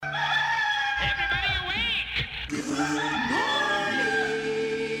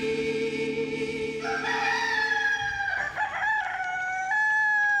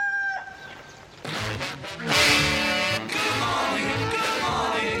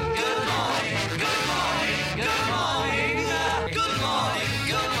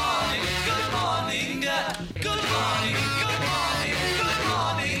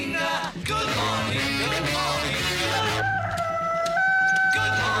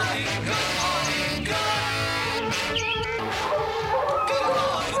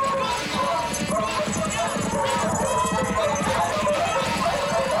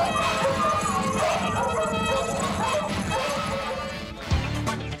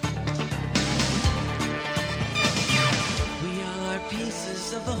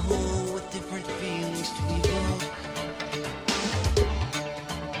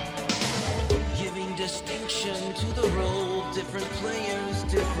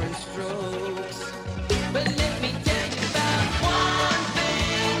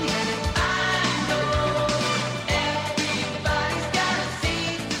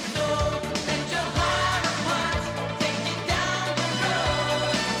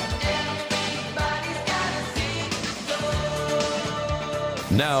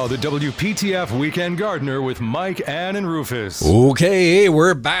Now, the WPTF Weekend Gardener with Mike, Ann, and Rufus. Okay,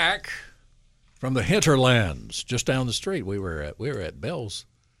 we're back from the hinterlands just down the street. We were at Bell's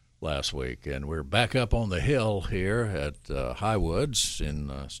last week, and we're back up on the hill here at Highwoods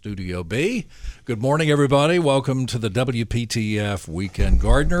in Studio B. Good morning, everybody. Welcome to the WPTF Weekend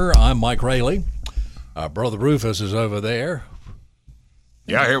Gardener. I'm Mike Rayleigh. Our brother Rufus is over there.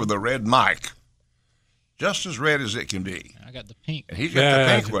 Yeah, here with the red mic. Just as red as it can be. I got the pink. And he's got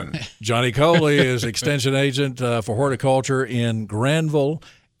the pink one. Johnny Coley is extension agent for horticulture in Granville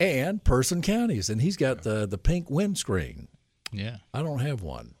and Person counties, and he's got the pink windscreen. Yeah. I don't have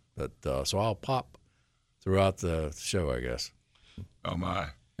one, but so I'll pop throughout the show, I guess. Oh, my.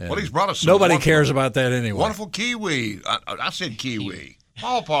 And well, he's brought us some nobody cares about that anyway. Wonderful kiwi. I said kiwi.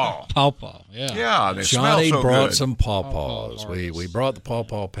 Pawpaw. Pawpaw, yeah. Yeah, they Johnny smell so brought good. some pawpaws. We brought the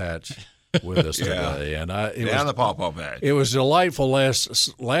pawpaw patch with us today, and the pawpaw patch. It was delightful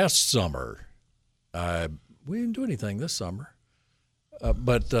last summer. We didn't do anything this summer,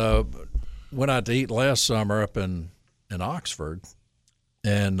 but went out to eat last summer up in Oxford,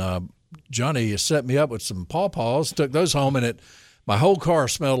 and Johnny set me up with some pawpaws. Took those home, and my whole car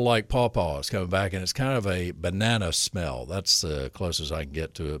smelled like pawpaws coming back, and it's kind of a banana smell. That's the closest I can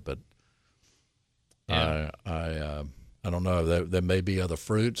get to it, but I don't know. There may be other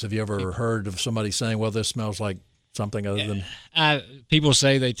fruits. Have you ever heard of somebody saying, well, this smells like something other than? People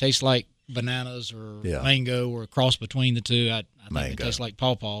say they taste like bananas or mango or a cross between the two. I think they taste like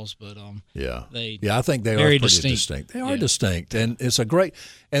pawpaws, but I think they are very pretty distinct. They are distinct, and it's a great.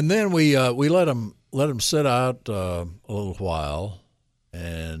 And then we let them sit out a little while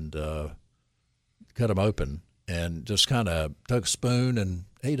and cut them open and just kind of took a spoon and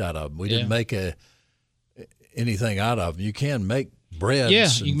ate out of them. We didn't make anything out of them. You can make breads. Yeah,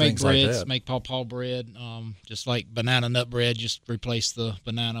 and you can make breads, like that. Make pawpaw bread, just like banana nut bread. Just replace the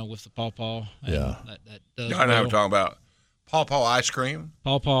banana with the pawpaw. Yeah, that does. I know we're talking about pawpaw ice cream.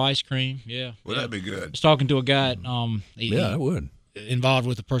 Pawpaw ice cream. Yeah, Would that be good? I was talking to a guy. I would. Involved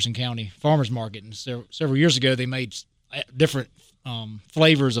with the Person County Farmers Market, and several years ago they made different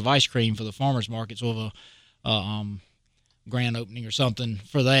flavors of ice cream for the farmers market. So of a grand opening or something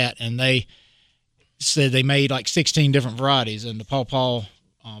for that, and they said they made like 16 different varieties, and the pawpaw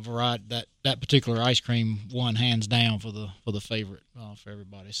variety, that particular ice cream won hands down for the favorite for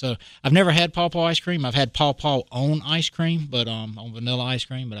everybody. So I've never had pawpaw ice cream. I've had pawpaw on ice cream, but on vanilla ice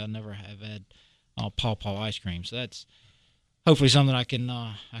cream, but I never have had pawpaw ice cream. So that's hopefully something I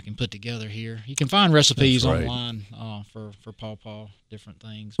can put together here. You can find recipes online for pawpaw, different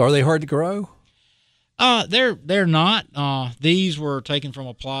things. Are they hard to grow? They're not. These were taken from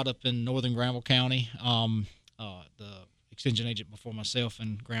a plot up in northern Granville County. The extension agent before myself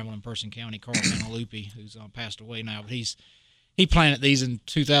in Granville and Person County, Carl Canalupi, who's passed away now, but he planted these in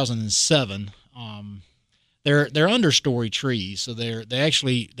 2007. They're understory trees, so they're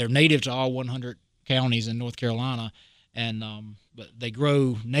native to all 100 counties in North Carolina, and but they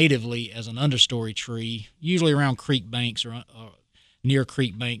grow natively as an understory tree, usually around creek banks or near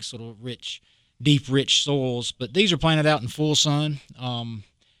creek banks, sort of deep, rich soils. But these are planted out in full sun,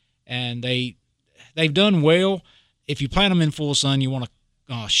 and they've done well. If you plant them in full sun, you want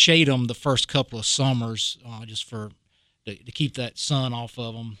to shade them the first couple of summers, just to keep that sun off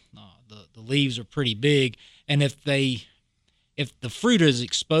of them. The leaves are pretty big, and if the fruit is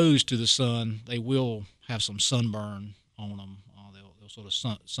exposed to the sun, they will have some sunburn on them. They'll sort of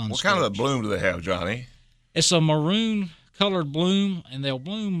sun. What kind of a bloom do they have, Johnny? It's a maroon colored bloom, and they'll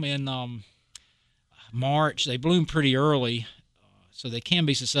bloom in March. They bloom pretty early, so they can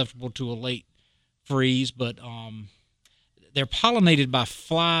be susceptible to a late freeze, but they're pollinated by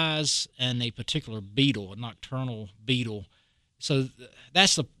flies and a particular beetle, a nocturnal beetle. So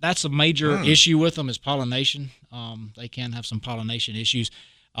that's a major issue with them is pollination. They can have some pollination issues.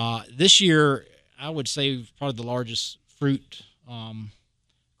 This year, I would say probably the largest fruit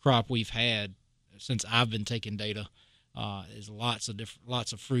crop we've had since I've been taking data. Is lots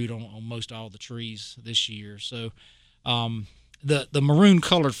of fruit on most all the trees this year. So the maroon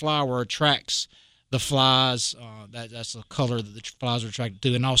colored flower attracts the flies. That's the color that the flies are attracted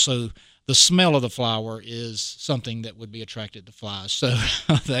to, and also the smell of the flower is something that would be attracted to flies. So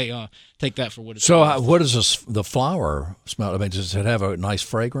they take that for what it's worth. So what does the flower smell? I mean, does it have a nice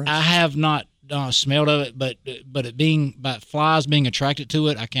fragrance? I have not smelled of it, but it being flies being attracted to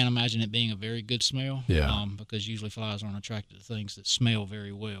it, I can't imagine it being a very good smell. Yeah. Because usually flies aren't attracted to things that smell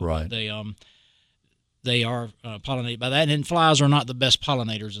very well. Right. They are pollinated by that, and flies are not the best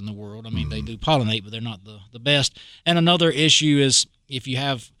pollinators in the world. I mean, they do pollinate, but they're not the best. And another issue is if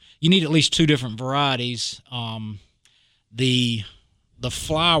you need at least two different varieties. The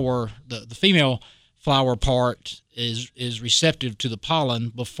flower, the female flower part is receptive to the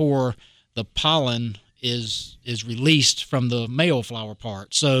pollen before the pollen is released from the male flower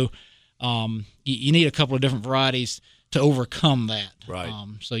part. So you need a couple of different varieties to overcome that. Right.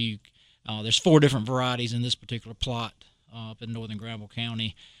 So there's 4 different varieties in this particular plot up in northern Granville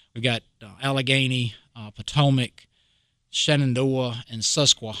County. We've got Allegheny, Potomac, Shenandoah, and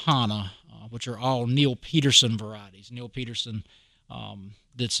Susquehanna, which are all Neil Peterson varieties. Neil Peterson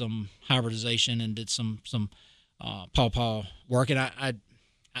did some hybridization and did some pawpaw work. And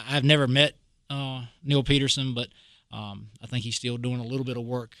I've never met Neil Peterson, but I think he's still doing a little bit of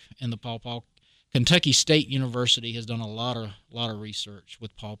work in the pawpaw. Kentucky State University has done a lot of research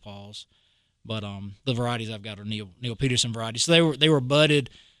with pawpaws, but the varieties I've got are Neil Peterson varieties. So they were budded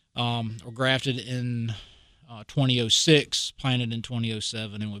or grafted in 2006, planted in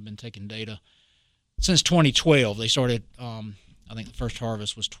 2007, and we've been taking data since 2012. They started, I think the first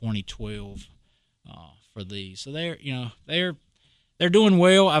harvest was 2012 for these. So they're doing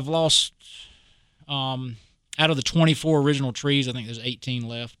well. I've lost out of the 24 original trees, I think there's 18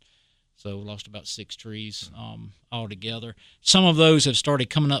 left. So we lost about 6 trees altogether. Some of those have started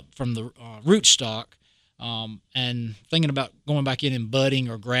coming up from the rootstock, and thinking about going back in and budding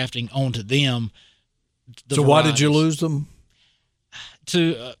or grafting onto them. So why did you lose them?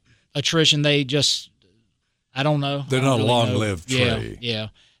 To attrition. They just, I don't know. They're not a long-lived tree. Yeah.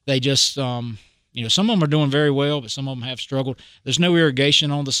 They just, some of them are doing very well, but some of them have struggled. There's no irrigation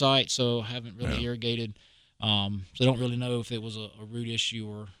on the site, so I haven't really irrigated. So I don't really know if it was a root issue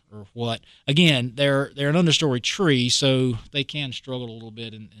or what. Again, they're an understory tree, so they can struggle a little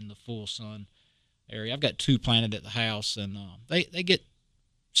bit in the full sun area. I've got 2 planted at the house, and they get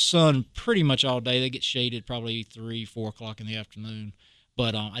sun pretty much all day. They get shaded probably 3-4 o'clock in the afternoon.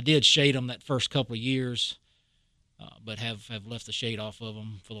 But I did shade them that first couple of years, but have left the shade off of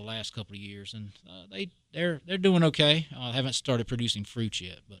them for the last couple of years, and they're doing okay. Haven't started producing fruit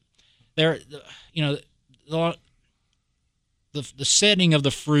yet, but they're the setting of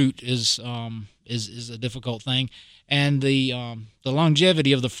the fruit is a difficult thing, and the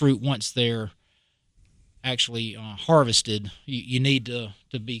longevity of the fruit once they're actually harvested. You need to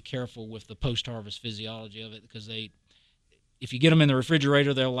be careful with the post-harvest physiology of it, because if you get them in the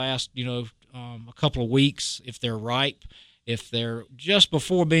refrigerator, they'll last a couple of weeks if they're ripe. If they're just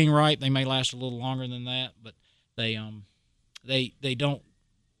before being ripe, they may last a little longer than that, but they don't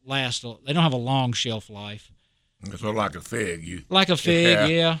last. They don't have a long shelf life. So like a fig, like a fig,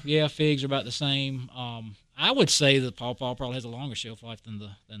 yeah. Figs are about the same. I would say the pawpaw probably has a longer shelf life than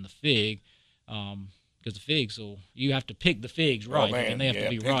the fig, because the figs you have to pick the figs right, and they have to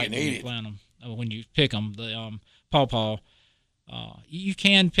be ripe when you plant them. When you pick them, the pawpaw, you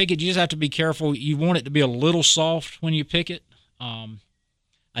can pick it. You just have to be careful. You want it to be a little soft when you pick it.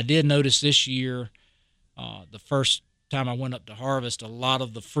 I did notice this year, the first time I went up to harvest, a lot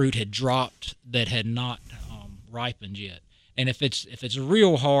of the fruit had dropped that had not ripened yet. And if it's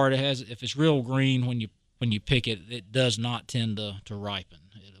real hard, if it's real green when you pick it, it does not tend to ripen.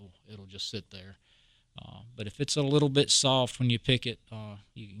 It'll just sit there. But if it's a little bit soft when you pick it,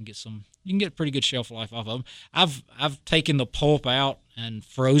 you can get pretty good shelf life off of them. I've taken the pulp out and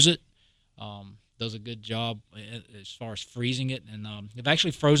froze it. Does a good job as far as freezing it, and I've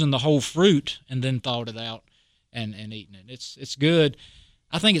actually frozen the whole fruit and then thawed it out and eaten it. It's good.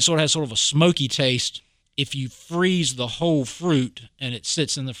 I think it has sort of a smoky taste if you freeze the whole fruit and it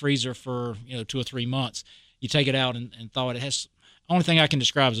sits in the freezer for 2 or 3 months. you take it out and thaw it. It has only thing I can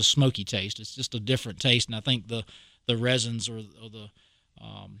describe is a smoky taste. It's just a different taste, and I think the resins or the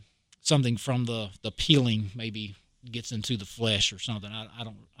something from the peeling maybe gets into the flesh or something. I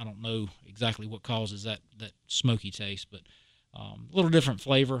don't know exactly what causes that smoky taste, but a little different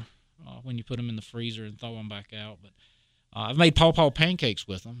flavor when you put them in the freezer and thaw them back out. But I've made pawpaw pancakes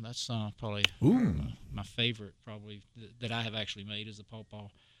with them. That's probably my favorite, probably that I have actually made is the pawpaw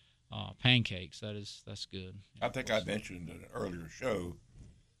pancakes. That's good. I think I mentioned in an earlier show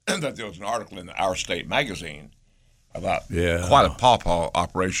that there was an article in Our State magazine about quite a pawpaw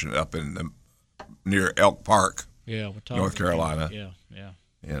operation up in near Elk Park, North Carolina.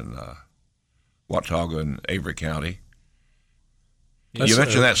 In Watauga and Avery County. You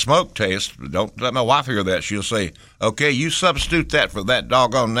mentioned that smoke taste. Don't let my wife hear that. She'll say, "Okay, you substitute that for that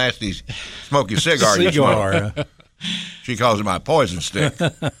doggone nasty smoky cigar you smoke." She calls it my poison stick.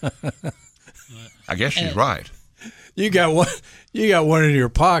 I guess she's right. You got one in your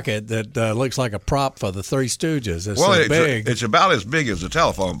pocket that looks like a prop for the Three Stooges. It's so big. It's about as big as a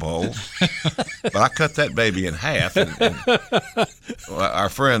telephone pole. But I cut that baby in half. And our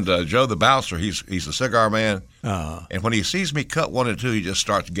friend Joe the bouncer, he's a cigar man. And when he sees me cut one and two, he just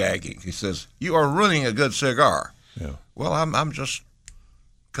starts gagging. He says, "You are ruining a good cigar." Yeah. Well, I'm just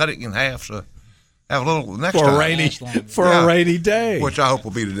cutting in half to have a little next time. A rainy day, which I hope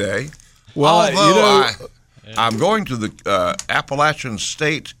will be today. Well, although I'm going to the Appalachian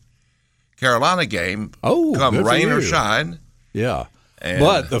State Carolina game. Come rain or shine. Yeah.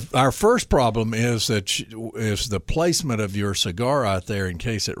 But our first problem is is the placement of your cigar out there in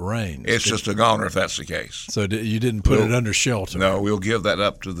case it rains. It's just a goner if that's the case. So you didn't put it under shelter. No, we'll give that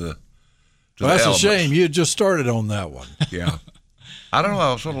up to the. That's a shame. You had just started on that one. Yeah. I don't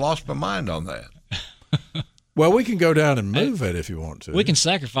know. I sort of lost my mind on that. Well, we can go down and move it if you want to. We can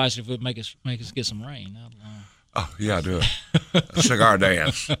sacrifice it if it make us get some rain. Oh yeah, do a cigar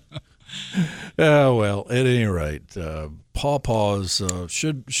dance. Oh well, at any rate, pawpaws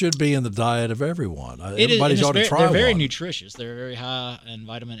should be in the diet of everyone. Everybody's ought to try one. They're very nutritious. They're very high in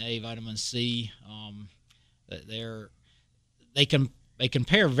vitamin A, vitamin C. They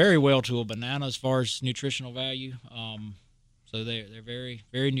compare very well to a banana as far as nutritional value. So they're very,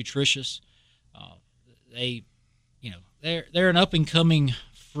 very nutritious. They're an up and coming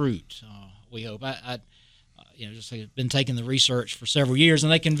fruit. We hope. I've been taking the research for several years,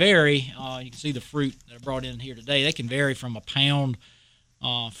 and they can vary. You can see the fruit that I brought in here today. They can vary from a pound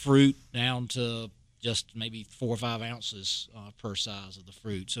fruit down to just maybe 4 or 5 ounces per size of the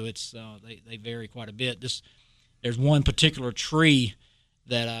fruit. So it's they vary quite a bit. There's one particular tree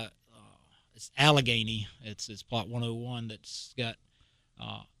that it's Allegheny. It's plot 101 that's got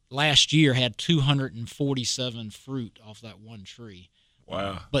last year had 247 fruit off that one tree.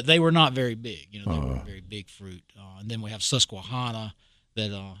 Wow. But they were not very big. They weren't very big fruit. And then we have Susquehanna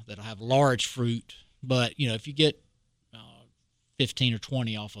that have large fruit. But, if you get 15 or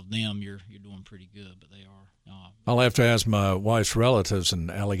 20 off of them, you're doing pretty good. But they are. I'll have to ask my wife's relatives in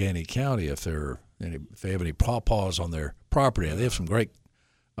Allegheny County if they have any pawpaws on their property. They have some great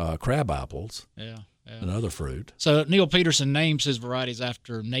crab apples. Yeah. And other fruit. So Neil Peterson names his varieties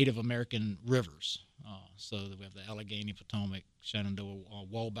after Native American rivers. So we have the Allegheny, Potomac, Shenandoah,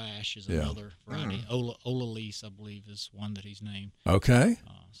 Wabash is another variety. Olalise, I believe, is one that he's named. Okay.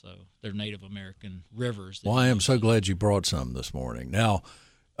 So they're Native American rivers. Well, I am so glad you brought some this morning. Now,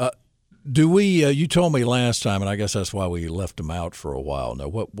 do we? You told me last time, and I guess that's why we left them out for a while. Now,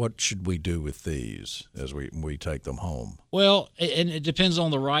 what should we do with these as we take them home? Well, and it depends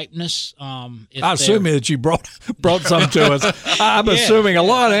on the ripeness. I'm assuming that you brought some to us. I'm assuming a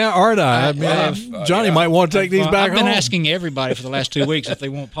lot, aren't I? Johnny might want to take these back home. I've been asking everybody for the last 2 weeks if they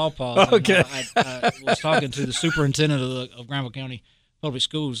want pawpaws. Okay. I was talking to the superintendent of Granville County Public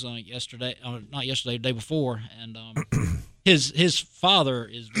Schools yesterday, not yesterday, the day before, and his father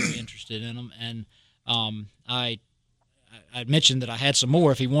is very interested in them, and I mentioned that I had some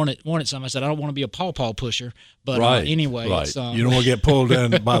more if he wanted some. I said I don't want to be a pawpaw pusher, but anyway, right. You don't want to get pulled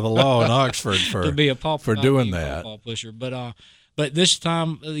in by the law in Oxford for doing that. Pawpaw pusher, but this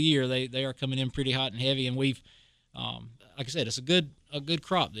time of the year they are coming in pretty hot and heavy, and we've like I said, it's a good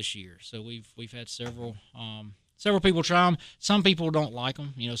crop this year. So we've had several people try them. Some people don't like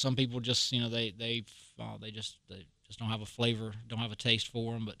them. Some people just they just don't have a flavor, don't have a taste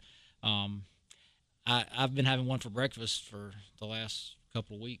for them. But I've been having one for breakfast for the last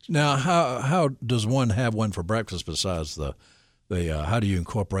couple of weeks. Now, how does one have one for breakfast besides the how do you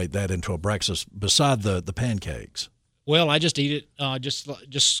incorporate that into a breakfast beside the pancakes? Well, I just eat it,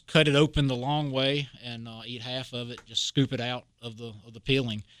 just cut it open the long way and eat half of it. Just scoop it out of the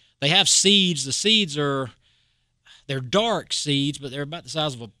peeling. They have seeds. The seeds are they're dark seeds, but they're about the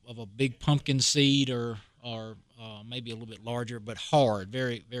size of a big pumpkin seed, or maybe a little bit larger, but hard,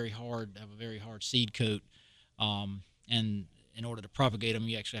 very, very hard. Have a very hard seed coat, and in order to propagate them,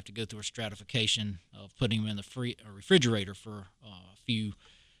 you actually have to go through a stratification of putting them in the refrigerator for a few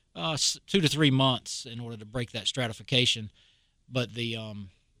 2 to 3 months in order to break that stratification. But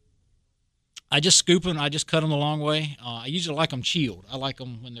I just scoop them. I just cut them the long way. I usually like them chilled. I like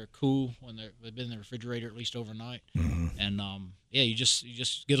them when they're cool, when they've been in the refrigerator at least overnight. Mm-hmm. And you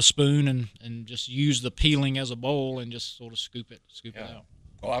just get a spoon and just use the peeling as a bowl and just sort of scoop it out.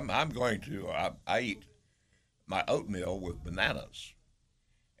 Well, I'm going to. I eat my oatmeal with bananas,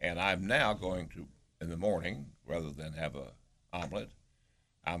 and I'm now going to, in the morning, rather than have a omelet,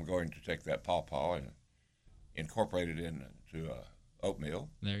 I'm going to take that pawpaw and incorporate it into oatmeal.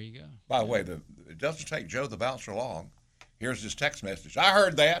 There you go. By the way, it doesn't take Joe the Bouncer long. Here's his text message. I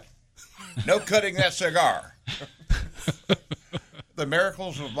heard that. No cutting that cigar. The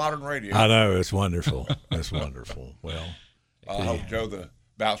miracles of modern radio. I know. It's wonderful. It's wonderful. Well, I hope Joe the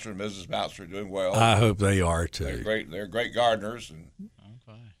Bouncer and Mrs. Bouncer are doing well. I hope they are, too. They're great. They're great gardeners. And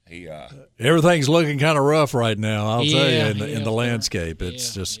everything's looking kind of rough right now, I'll tell you, in the landscape.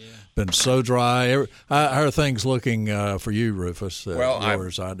 It's been so dry. How are things looking for you, Rufus?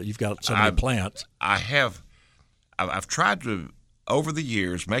 You've got so many plants. I've tried to, over the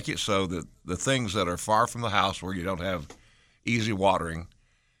years, make it so that the things that are far from the house where you don't have easy watering,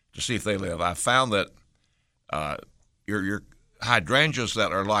 to see if they live. I found that your hydrangeas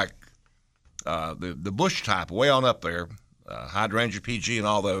that are like the bush type way on up there, hydrangea PG and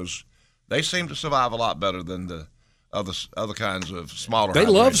all those, they seem to survive a lot better than the other kinds of smaller They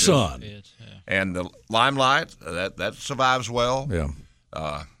love sun. And the limelight, that survives well.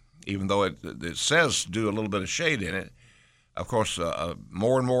 Yeah. Even though it says do a little bit of shade in it. Of course,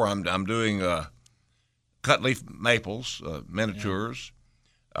 more and more I'm doing cut leaf maples, miniatures.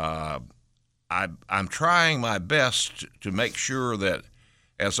 I'm trying my best to make sure that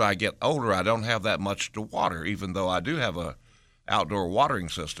as I get older, I don't have that much to water, even though I do have a outdoor watering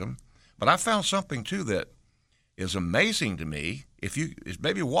system. But I found something, too, that is amazing to me. If you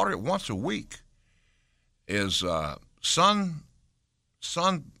maybe water it once a week, is sun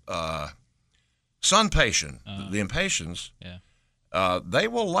patient, the impatiens. Yeah. They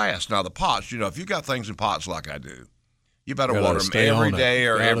will last. Now, the pots, if you got things in pots like I do, you better water them every day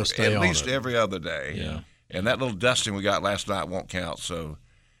or at least every other day. Yeah. And that little dusting we got last night won't count, so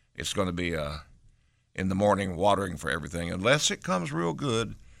it's going to be in the morning watering for everything, unless it comes real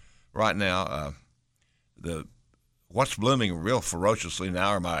good right now. What's blooming real ferociously now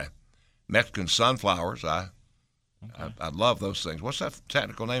are my Mexican sunflowers. I love those things. What's that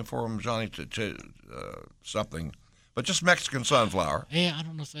technical name for them, Johnny? Something, but just Mexican sunflower. Yeah, I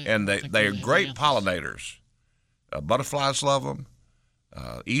don't know if and they are great pollinators. Butterflies love them.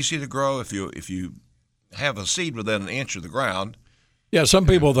 Easy to grow if you have a seed within an inch of the ground. Yeah, some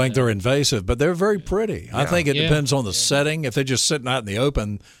people think they're invasive, but they're very pretty. Yeah. I think it depends on the setting. If they're just sitting out in the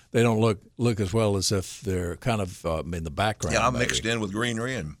open, they don't look as well as if they're kind of in the background. Yeah, mixed in with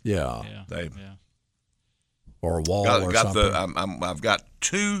greenery and or a wall or something. I've got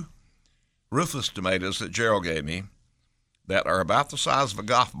 2 Rufus tomatoes that Gerald gave me that are about the size of a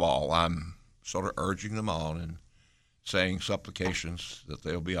golf ball. I'm sort of urging them on and saying supplications that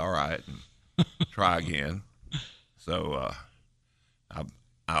they'll be all right and try again. So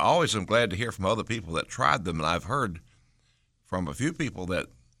I always am glad to hear from other people that tried them, and I've heard from a few people that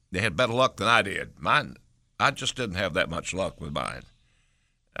they had better luck than I did. Mine, I just didn't have that much luck with mine.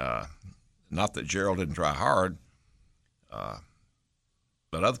 Not that Gerald didn't try hard,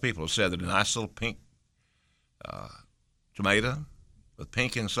 but other people have said that a nice little pink tomato with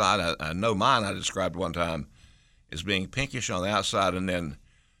pink inside. I know mine I described one time as being pinkish on the outside and then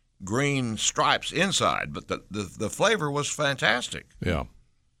green stripes inside, but the flavor was fantastic. Yeah.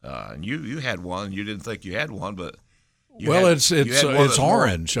 And you had one. You didn't think you had one, but it's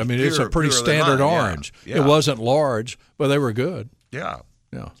orange. I mean, it's a pretty standard orange. Yeah. It wasn't large, but they were good. Yeah.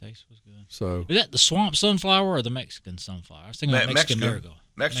 Taste was good. So is that the swamp sunflower or the Mexican sunflower? I was thinking about Mexican marigold.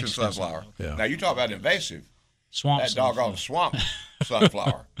 Mexican sunflower. Yeah. Now you talk about invasive. Swamp that doggone swamp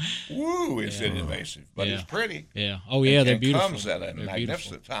sunflower. Woo, it's invasive, but it's pretty. Yeah. Oh yeah, they're beautiful. It comes at a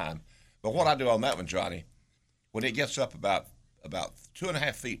magnificent time. But what I do on that one, Johnny, when it gets up about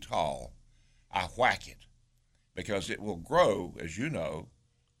 2.5 feet tall, I whack it because it will grow, as you know,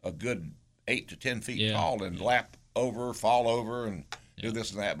 a good 8 to 10 feet tall and lap over, fall over, and do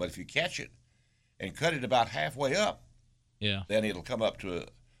this and that. But if you catch it and cut it about halfway up, then it'll come up to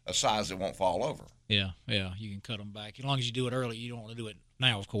a size that won't fall over. Yeah, you can cut them back as long as you do it early. You don't want to do it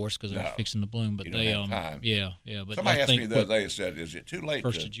now, of course, because they're fixing to bloom. But they don't have time. Yeah. But somebody asked me the other day, said, "Is it too late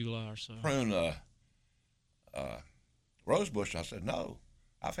 1st of July or so prune rose bush?" I said, "No,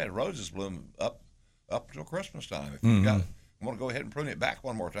 I've had roses bloom up until Christmas time. If you want to go ahead and prune it back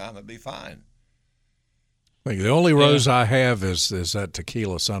one more time, it'd be fine." The only rose I have is that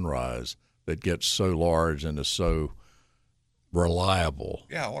Tequila Sunrise that gets so large and is so reliable.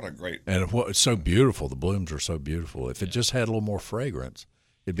 Yeah, what a great... And it's so beautiful. The blooms are so beautiful. If it just had a little more fragrance,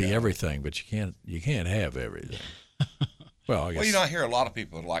 it'd be everything, but you can't have everything. Well, I guess. Well, I hear a lot of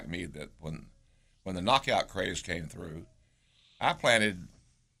people like me that when the knockout craze came through, I planted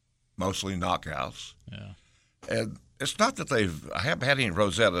mostly knockouts. Yeah. And it's not that I haven't had any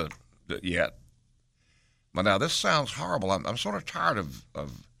Rosetta yet. But now this sounds horrible. I'm sort of tired of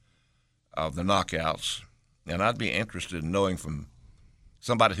the knockouts, and I'd be interested in knowing from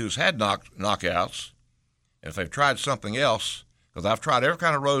somebody who's had knockouts, and if they've tried something else, because I've tried every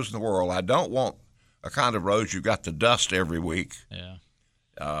kind of rose in the world. I don't want a kind of rose you've got to dust every week.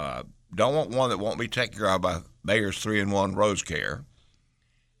 Yeah. Don't want one that won't be taken care of by Bayer's 3-in-1 Rose Care.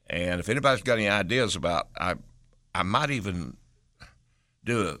 And if anybody's got any ideas about, I might even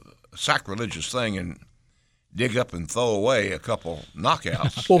do a sacrilegious thing and dig up and throw away a couple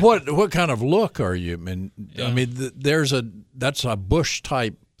knockouts. Well, what kind of look are you? I mean, that's a bush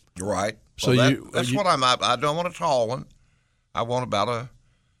type, right? So that's what I'm. I don't want a tall one. I want about a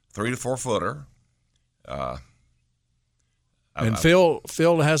 3 to 4 footer. And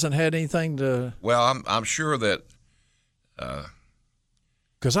Phil hasn't had anything to. Well, I'm sure that.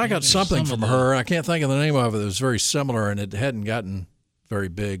 Because I got something from her. I can't think of the name of it. It was very similar, and it hadn't gotten very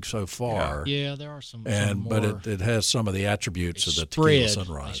big so far. Yeah, there are some but more, it has some of the attributes of the Tequila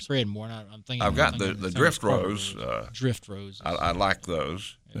Sunrise. They spread more. I've got the drift rose. Drift rose. I like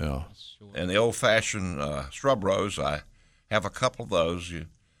those. Yeah. And the old-fashioned shrub rose, I have a couple of those.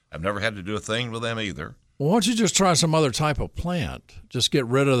 I've never had to do a thing with them either. Well, why don't you just try some other type of plant? Just get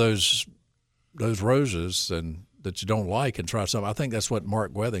rid of those roses and that you don't like and try some. I think that's what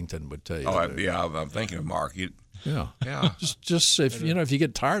Mark Wethington would tell you. Oh, I'm thinking of Mark. Yeah. Just if you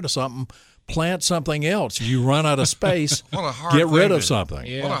get tired of something, plant something else. If you run out of space, get rid of something.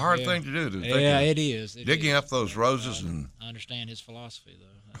 Yeah, what a hard thing to do. It is. Digging up those roses I understand his philosophy though.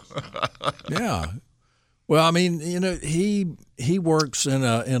 Yeah. Well, I mean, he works in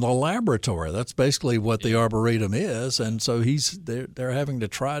a laboratory. That's basically what the Arboretum is, and so they're having to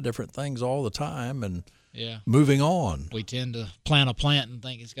try different things all the time and moving on. We tend to plant a plant and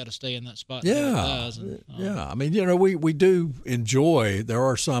think it's got to stay in that spot. Yeah, I mean, we do enjoy. There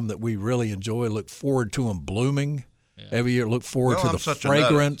are some that we really enjoy. Look forward to them blooming every year. Look forward to the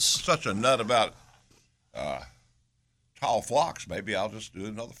fragrance. Such a nut about tall phlox. Maybe I'll just do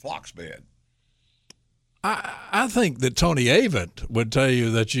another phlox bed. I think that Tony Avent would tell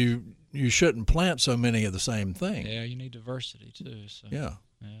you that you shouldn't plant so many of the same thing. Yeah, you need diversity too. So. Yeah.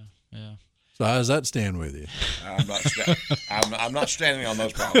 So how does that stand with you? I'm not standing on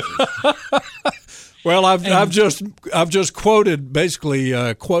those promises. Well, I've just quoted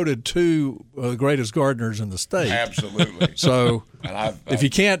two of the greatest gardeners in the state. Absolutely. So if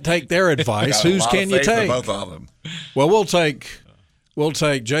you can't take their advice, whose can you take? Both of them. Well, we'll take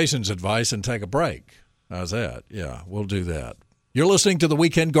Jason's advice and take a break. How's that? Yeah, we'll do that. You're listening to The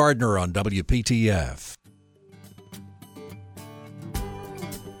Weekend Gardener on WPTF.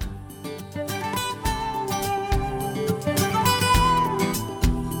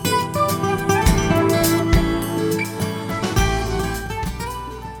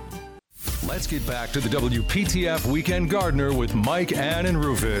 Let's get back to the WPTF Weekend Gardener with Mike, Ann, and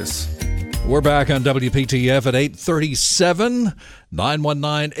Rufus. We're back on WPTF at 8:37,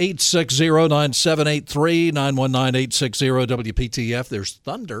 919-860-9783, 919-860-WPTF. There's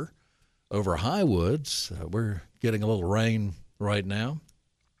thunder over Highwoods. We're getting a little rain right now,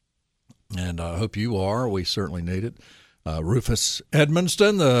 and I hope you are. We certainly need it. Rufus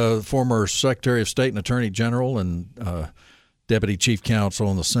Edmonston, the former Secretary of State and Attorney General and Deputy Chief Counsel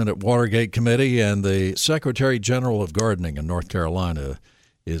on the Senate Watergate Committee, and the Secretary General of Gardening in North Carolina,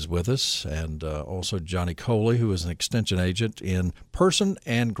 is with us, and also Johnny Coley, who is an extension agent in Person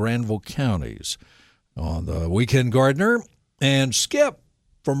and Granville counties on the Weekend Gardener. And Skip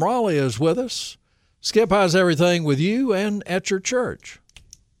from Raleigh is with us. Skip, how's everything with you and at your church?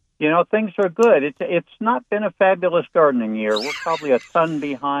 Things are good. It's not been a fabulous gardening year. We're probably a ton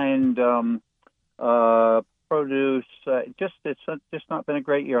behind produce. It's just not been a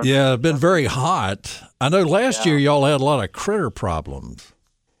great year. Yeah, it's been very hot. I know last year y'all had a lot of critter problems.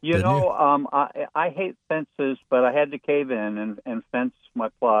 I hate fences, but I had to cave in and fence my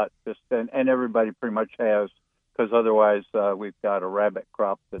plot, and everybody pretty much has, because otherwise we've got a rabbit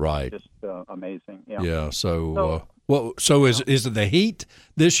crop that's just amazing. Yeah. Yeah. So is it the heat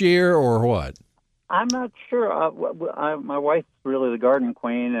this year or what? I'm not sure. My wife's really the garden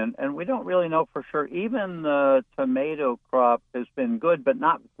queen, and we don't really know for sure. Even the tomato crop has been good, but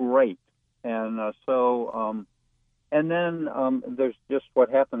not great. And and then there's just what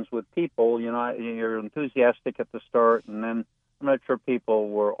happens with people. You know, you're enthusiastic at the start, and then I'm not sure people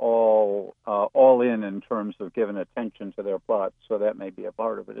were all in terms of giving attention to their plots. So that may be a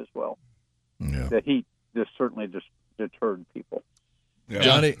part of it as well. Yeah. The heat just certainly just deterred people. Yeah.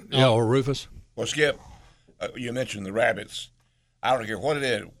 Johnny, or Rufus? Well, Skip, you mentioned the rabbits. I don't care what it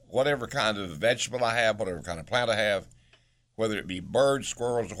is, whatever kind of vegetable I have, whatever kind of plant I have, whether it be birds,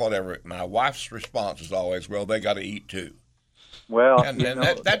 squirrels, or whatever, my wife's response is always, well, they got to eat too. Well, and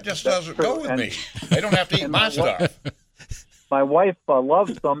that just doesn't go with me. They don't have to eat my stuff. My wife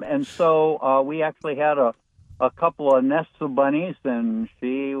loves them, and so we actually had a couple of nests of bunnies, and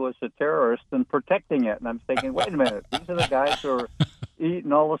she was a terrorist in protecting it. And I'm thinking, wait a minute, these are the guys who are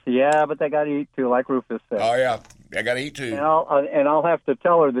eating all this. Yeah, but they got to eat too, like Rufus said. Oh yeah, they got to eat too. And I'll have to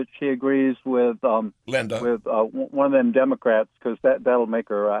tell her that she agrees with Linda, with one of them Democrats, because that'll make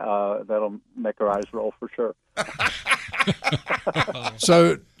her eyes roll for sure.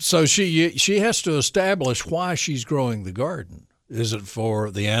 So she has to establish why she's growing the garden. Is it for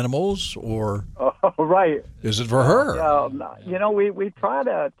the animals, or right? Is it for her? You know, we try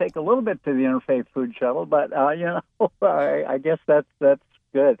to take a little bit to the Interfaith Food Shuttle, but you know, I guess that's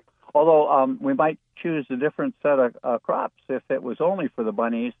good. Although we might choose a different set of crops if it was only for the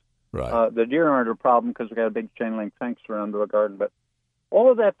bunnies. Right. The deer aren't a problem because we got a big chain link fence around the garden. But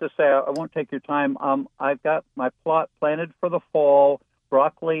all of that to say, I won't take your time. I've got my plot planted for the fall: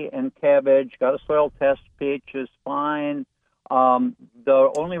 broccoli and cabbage. Got a soil test. pH is fine.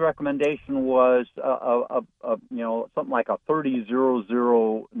 The only recommendation was something like a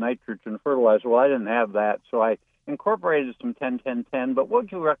 30-00 nitrogen fertilizer. Well, I didn't have that, so I incorporated some 10-10-10. But what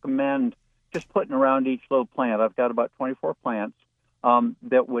would you recommend just putting around each little plant? I've got about 24 plants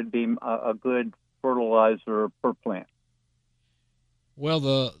that would be a good fertilizer per plant. Well,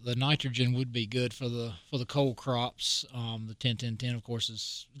 the nitrogen would be good for the cold crops. The 10-10-10, of course,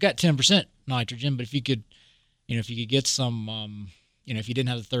 has got 10% nitrogen, but if you could get some, if you didn't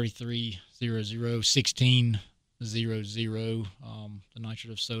have the 33-00, 16-00, the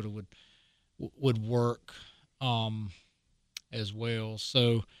nitrate of soda would work as well.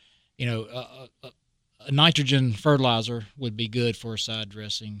 So, a nitrogen fertilizer would be good for a side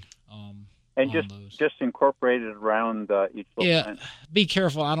dressing. And just incorporate it around each little plant. Be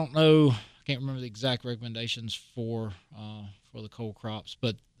careful. I don't know. I can't remember the exact recommendations for the cold crops,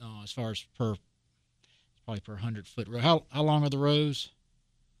 but as far as probably per 100-foot row. How long are the rows?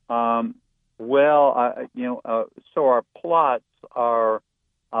 So our plots are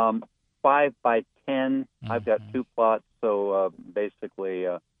 5 by 10. Mm-hmm. I've got 2 plots, so basically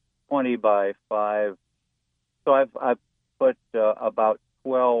 20 by 5. So I've put about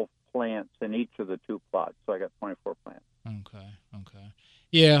 12 plants in each of the 2 plots, so I got 24 plants. Okay.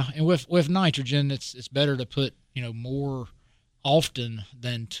 Yeah, and with nitrogen, it's better to put more often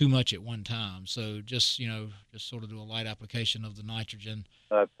than too much at one time. So just sort of do a light application of the nitrogen.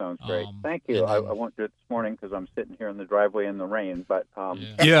 That sounds great. Thank you. I won't do it this morning because I'm sitting here in the driveway in the rain. But and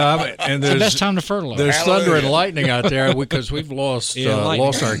it's the best time to fertilize. There's thunder and lightning out there because we've lost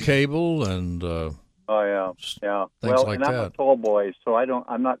our cable and. Oh yeah. Things like and I'm that. a tall boy, so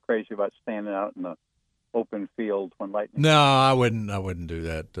I'm not crazy about standing out in the open field when lightning. No, I wouldn't do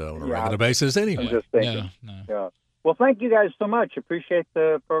that on a regular basis anyway. I'm just thinking. Yeah. Well, thank you guys so much. Appreciate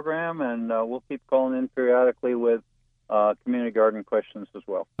the program, and we'll keep calling in periodically with community garden questions as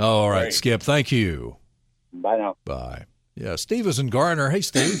well. All right, great. Skip, thank you. Bye now. Bye. Yeah, Steve is in Garner. Hey,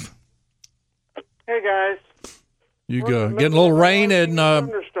 Steve. Hey, guys. You getting a little rain and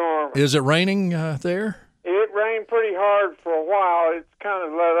thunderstorm. Is it raining there? It rained pretty hard for a while. It's kind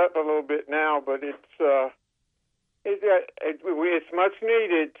of let up a little bit now, but it's much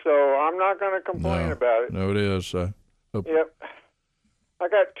needed, so I'm not going to complain about it. No, it is. Yep. I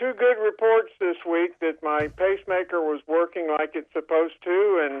got 2 good reports this week that my pacemaker was working like it's supposed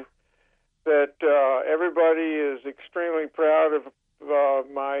to, and that everybody is extremely proud of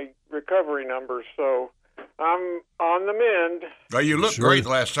my recovery numbers. So I'm on the mend. Well, you looked great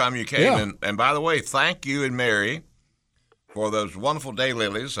last time you came, and by the way, thank you and Mary for those wonderful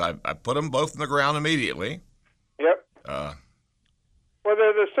daylilies. I put them both in the ground immediately. Yep. Well,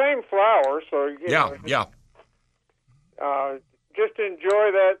 they're the same flower, so yeah. Just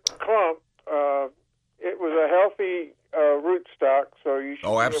enjoy that clump. it was a healthy rootstock, so you should.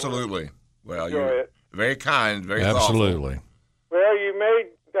 Oh, absolutely. Well, you're very kind, very absolutely. thoughtful. Well, you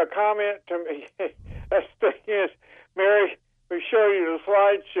made a comment to me. That's the thing is, Mary, we showed you the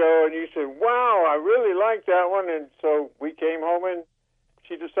slideshow, and you said, "Wow, I really like that one." And so we came home, and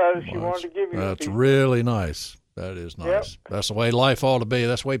she decided she wanted to give you. That's really nice. That is nice. Yep. That's the way life ought to be.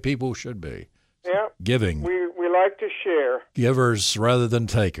 That's the way people should be. Yep. Giving. We like to share. Givers rather than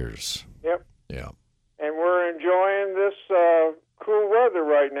takers. Yep. Yeah. And we're enjoying this cool weather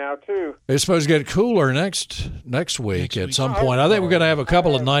right now too. It's supposed to get cooler next week at some point. I think we're going to have a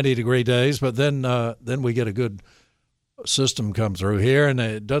couple of 90-degree days, but then we get a good system come through here, and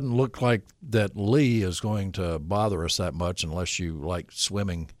it doesn't look like that Lee is going to bother us that much unless you like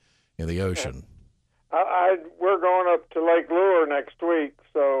swimming in the ocean. We're going up to Lake Lure next week,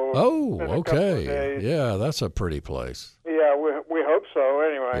 so. Oh, okay. Yeah, that's a pretty place. Yeah, we hope so.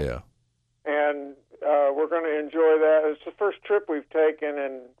 Anyway. Yeah. And we're going to enjoy that. It's the first trip we've taken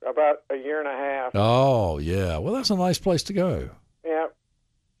in about a year and a half. Oh, yeah. Well, that's a nice place to go. Yeah.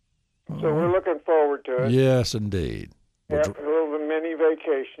 So we're looking forward to it. Yes, indeed. Yeah, a little mini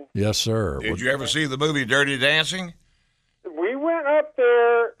vacation. Yes, sir. Did you ever see the movie Dirty Dancing? We went up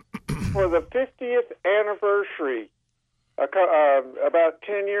there for the 50th anniversary about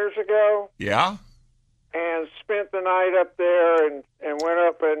 10 years ago. Yeah. And spent the night up there and went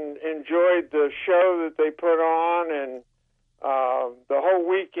up and enjoyed the show that they put on, and the whole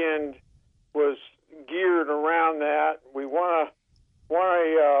weekend was geared around that. We won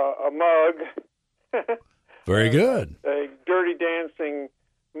a mug. Very good. A Dirty Dancing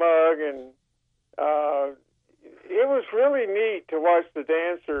mug, and it was really neat to watch the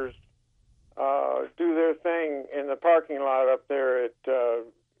dancers do their thing in the parking lot up there at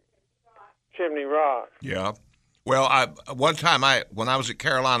Chimney Rock. Yeah. Well, one time when I was at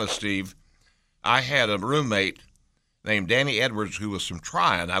Carolina, Steve, I had a roommate named Danny Edwards who was from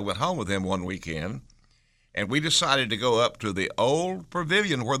Tryon. I went home with him one weekend, and we decided to go up to the old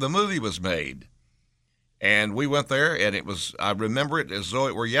pavilion where the movie was made. And we went there, and I remember it as though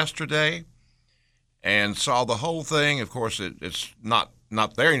it were yesterday, and saw the whole thing. Of course, it's not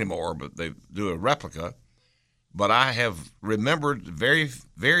there anymore, but they do a replica. But I have remembered very,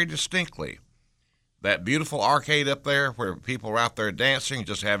 very distinctly that beautiful arcade up there where people were out there dancing,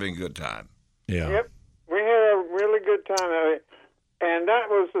 just having a good time. Yeah. Yep. We had a really good time. And that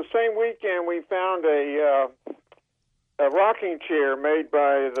was the same weekend we found a rocking chair made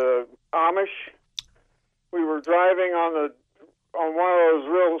by the Amish. We were driving on one of those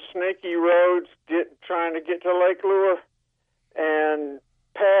real snaky roads trying to get to Lake Lure, and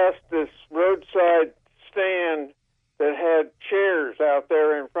past this roadside stand that had chairs out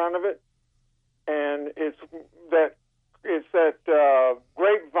there in front of it, and it's that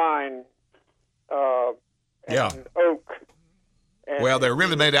grapevine and oak. And well, they're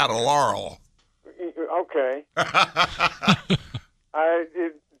really made out of laurel. Okay.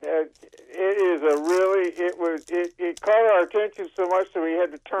 It caught our attention so much that we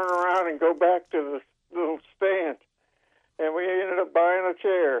had to turn around and go back to the little stand, and we ended up buying a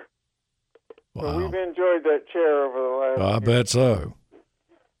chair. Wow. So we've enjoyed that chair over the last I bet so.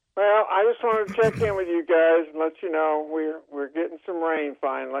 Well, I just wanted to check in with you guys and let you know we're getting some rain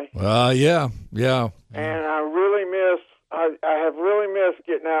finally. Yeah. And I have really missed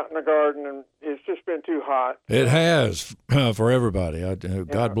getting out in the garden, and it's just been too hot. It has for everybody.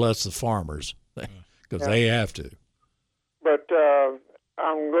 God bless the farmers because they have to. But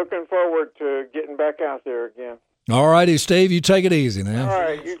I'm looking forward to getting back out there again. All righty, Steve, you take it easy now. All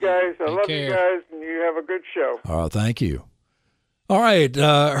right, you guys. I love you guys, and you have a good show. All right, thank you. All right,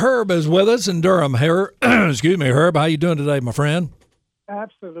 Herb is with us in Durham. Excuse me, Herb. How you doing today, my friend?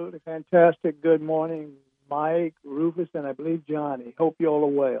 Absolutely fantastic. Good morning, Mike, Rufus, and I believe Johnny. Hope you all are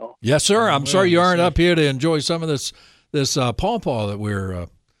well. Yes, sir. I'm sorry you aren't up here to enjoy some of this pawpaw that we're.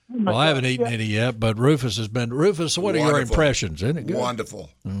 Well, I haven't eaten any yet, but Rufus has been. Rufus, what are your impressions? Isn't it good?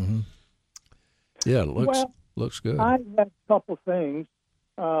 Wonderful. Mm-hmm. Yeah, it looks good. I have a couple things.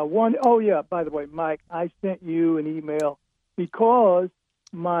 One, by the way, Mike, I sent you an email because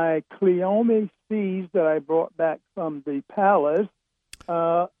my Cleome seeds that I brought back from the palace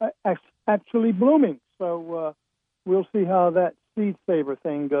are actually blooming. So we'll see how that seed saver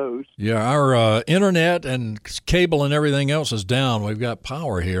thing goes. Yeah, our internet and cable and everything else is down. We've got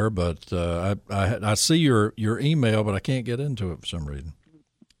power here, but I see your email, but I can't get into it for some reason.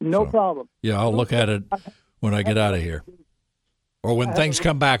 No problem. Yeah, I'll look at it when I get out of here, or when things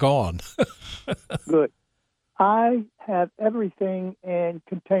come back on. Good. I have everything in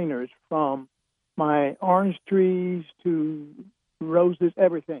containers, from my orange trees to roses,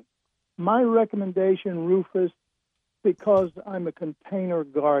 everything. my recommendation, Rufus, because I'm a container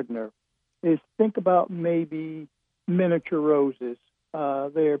gardener, is think about maybe miniature roses.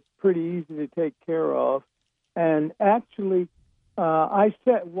 They're pretty easy to take care of. And actually, I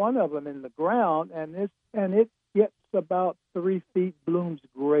set one of them in the ground, and it gets about 3 feet, blooms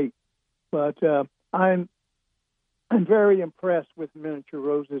great. But I'm very impressed with miniature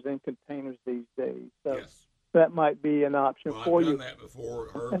roses in containers these days. So yes. That might be an option for you. I've done that before,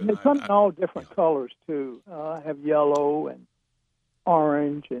 Herb. And they come in all different colors, too. I have yellow and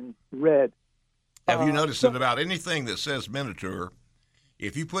orange and red. Have you noticed that about anything that says miniature,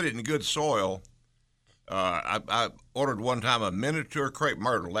 if you put it in good soil, I ordered one time a miniature crepe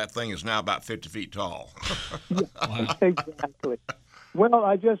myrtle. That thing is now about 50 feet tall. Wow. Exactly. Well,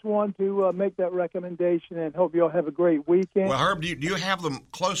 I just want to make that recommendation and hope you all have a great weekend. Well, Herb, do you have them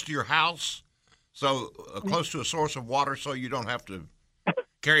close to your house, so close to a source of water, so you don't have to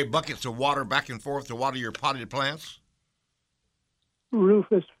carry buckets of water back and forth to water your potted plants?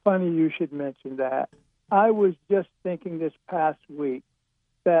 Rufus, funny you should mention that. I was just thinking this past week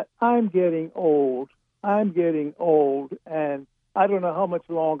that I'm getting old, and I don't know how much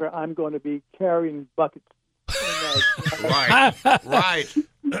longer I'm going to be carrying buckets. Right.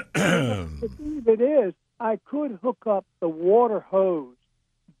 The thing of it is, I could hook up the water hose,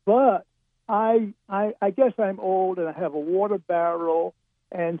 but I guess I'm old and I have a water barrel,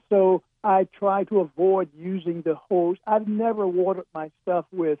 and so I try to avoid using the hose. I've never watered my stuff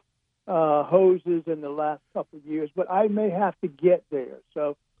with hoses in the last couple of years, but I may have to get there.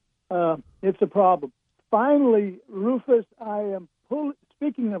 So it's a problem. Finally, Rufus,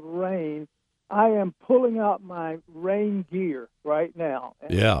 speaking of rain, I am pulling out my rain gear right now.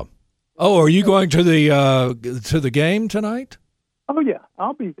 Yeah. Oh, are you going to the game tonight? Oh, yeah,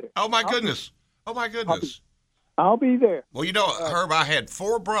 I'll be there. Oh, my goodness. I'll be there. Well, you know, Herb, I had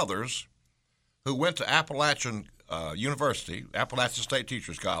 4 brothers who went to Appalachian University, Appalachian State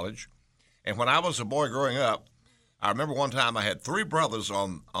Teachers College. And when I was a boy growing up, I remember one time I had 3 brothers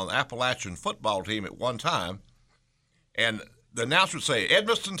on the Appalachian football team at one time. And the announcer would say,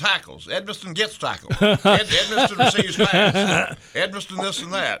 Edmiston tackles, Edmiston gets tackled, Edmiston receives pass, Edmiston this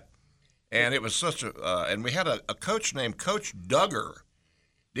and that. And it was such and we had a coach named Coach Duggar,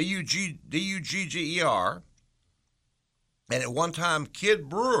 Dugger, and at one time, Kid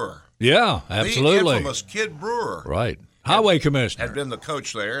Brewer. Yeah, absolutely. The infamous Kid Brewer. Right. Highway commissioner. Had been the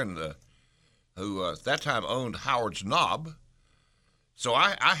coach there, and who at that time owned Howard's Knob. So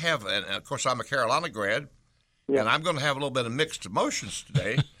I have, and of course, I'm a Carolina grad, and I'm going to have a little bit of mixed emotions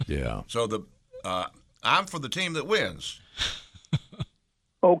today. Yeah. So I'm for the team that wins.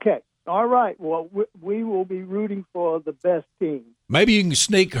 Okay. All right. Well, we will be rooting for the best team. Maybe you can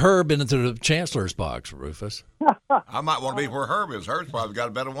sneak Herb into the chancellor's box, Rufus. I might want to be where Herb is. Herb's probably got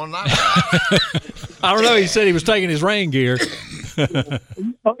a better one than I got. I don't know. He said he was taking his rain gear.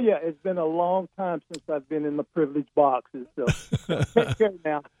 Oh, yeah. It's been a long time since I've been in the privileged boxes. So take care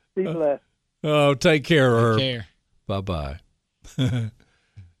now. Be blessed. Oh, take care, Herb. Take care. Bye-bye.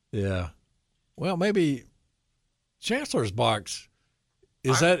 Yeah. Well, maybe chancellor's box.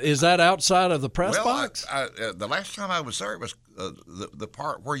 Is that outside of the press box? The last time I was there, it was the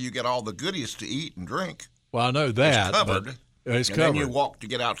part where you get all the goodies to eat and drink. Well, I know that. It's covered. It's and covered. Then you walk to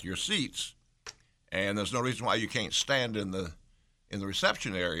get out to your seats, and there's no reason why you can't stand in the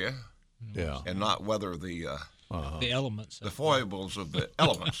reception area. Yeah. And not weather the elements, the foibles of the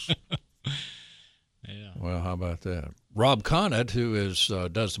elements. Yeah. Well, how about that? Rob Conant, who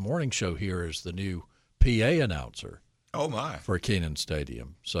does the morning show here, is the new PA announcer. Oh, my. For Kenan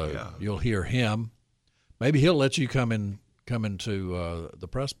Stadium. So you'll hear him. Maybe he'll let you come into the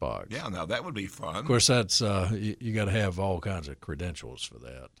press box. Yeah, now that would be fun. Of course, that's you got to have all kinds of credentials for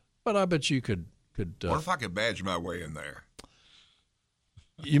that. But I bet you could. What if I could badge my way in there?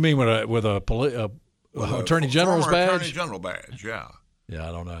 You mean with a attorney general's badge? Attorney general badge, yeah. Yeah,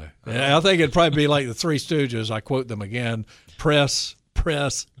 I don't know. Yeah, I think it'd probably be like the Three Stooges. I quote them again: press,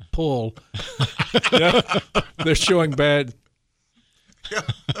 pull. They're showing bad.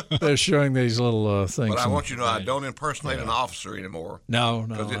 They're showing these little things. But I want you to know, I don't impersonate an officer anymore. No,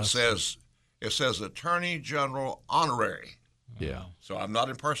 because it says Attorney General Honorary. Yeah. So I'm not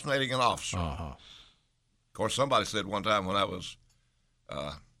impersonating an officer. Uh-huh. Of course, somebody said one time when I was,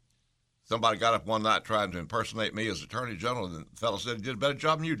 somebody got up one night trying to impersonate me as Attorney General, and the fellow said he did a better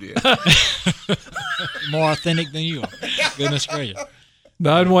job than you did. More authentic than you are. Goodness gracious.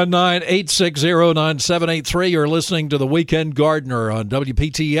 919-860-9783. You're listening to The Weekend Gardener on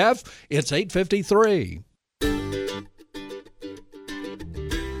WPTF. It's 8:53.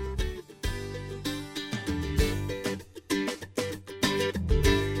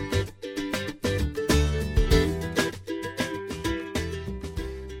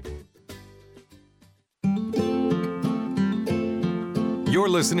 You're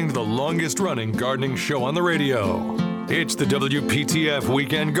listening to the longest-running gardening show on the radio. It's the WPTF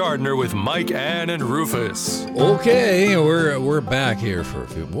Weekend Gardener with Mike, Ann, and Rufus. Okay, we're back here for a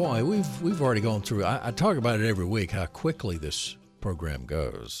few. Boy, we've already gone through. I talk about it every week how quickly this program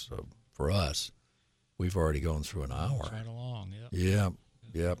goes. So for us, we've already gone through an hour. Right along. Yep.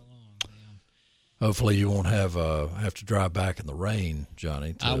 Yep. Hopefully you won't have to drive back in the rain,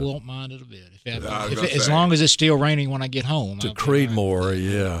 Johnny. I won't mind it a bit. As long as it's still raining when I get home. To Creedmoor,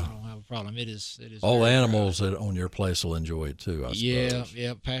 yeah. I don't have a problem. It is. All animals that on your place will enjoy it too, I suppose.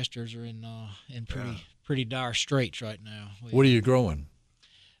 Yeah. Pastures are in pretty dire straits right now. What are you growing?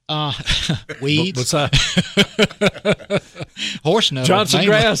 Weeds. What's that? Horse nettle. Johnson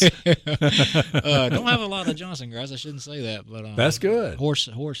grass. Don't have a lot of Johnson grass. I shouldn't say that, but that's good. Horse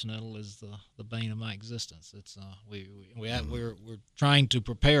nettle is the bane of my existence. It's we're trying to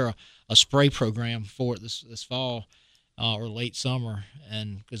prepare a spray program for it this fall or late summer,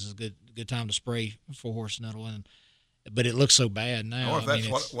 and because it's a good time to spray for horse nettle, but it looks so bad now. I wonder if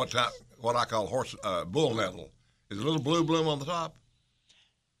that's what I call bull nettle. Is it a little blue bloom on the top?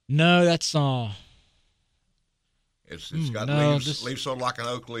 No, that's It's got leaves sort of like an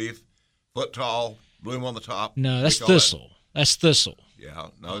oak leaf, foot tall, bloom on the top. No, that's thistle. That's thistle. Yeah,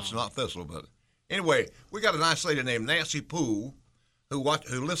 no, it's not thistle. But anyway, we got a nice lady named Nancy Poole who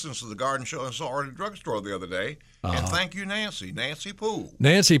listens to the garden show and saw her at a drugstore the other day. And thank you, Nancy Poole.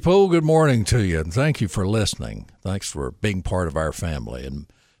 Nancy Poole, good morning to you, and thank you for listening. Thanks for being part of our family, and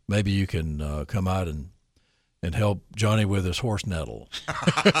maybe you can come out and help Johnny with his horse nettle.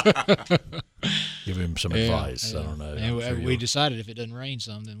 Give him some advice. I don't know. And we decided if it doesn't rain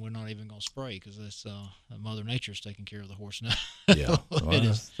some, then we're not even going to spray because that's Mother Nature's taking care of the horse nettle. Yeah,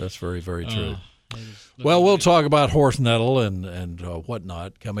 well, that's very, very true. Well, we'll talk about horse nettle and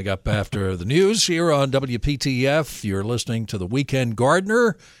whatnot coming up after the news here on WPTF. You're listening to the Weekend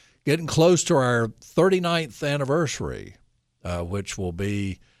Gardener, getting close to our 39th anniversary, which will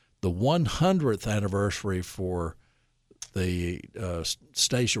be the 100th anniversary for the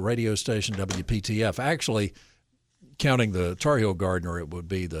radio station WPTF. Actually, counting the Tar Heel Gardener, it would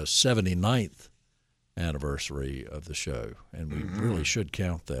be the 79th anniversary of the show, and we really should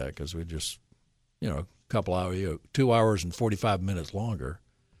count that because we just, a couple hours, 2 hours and 45 minutes longer.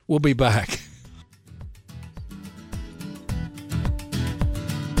 We'll be back.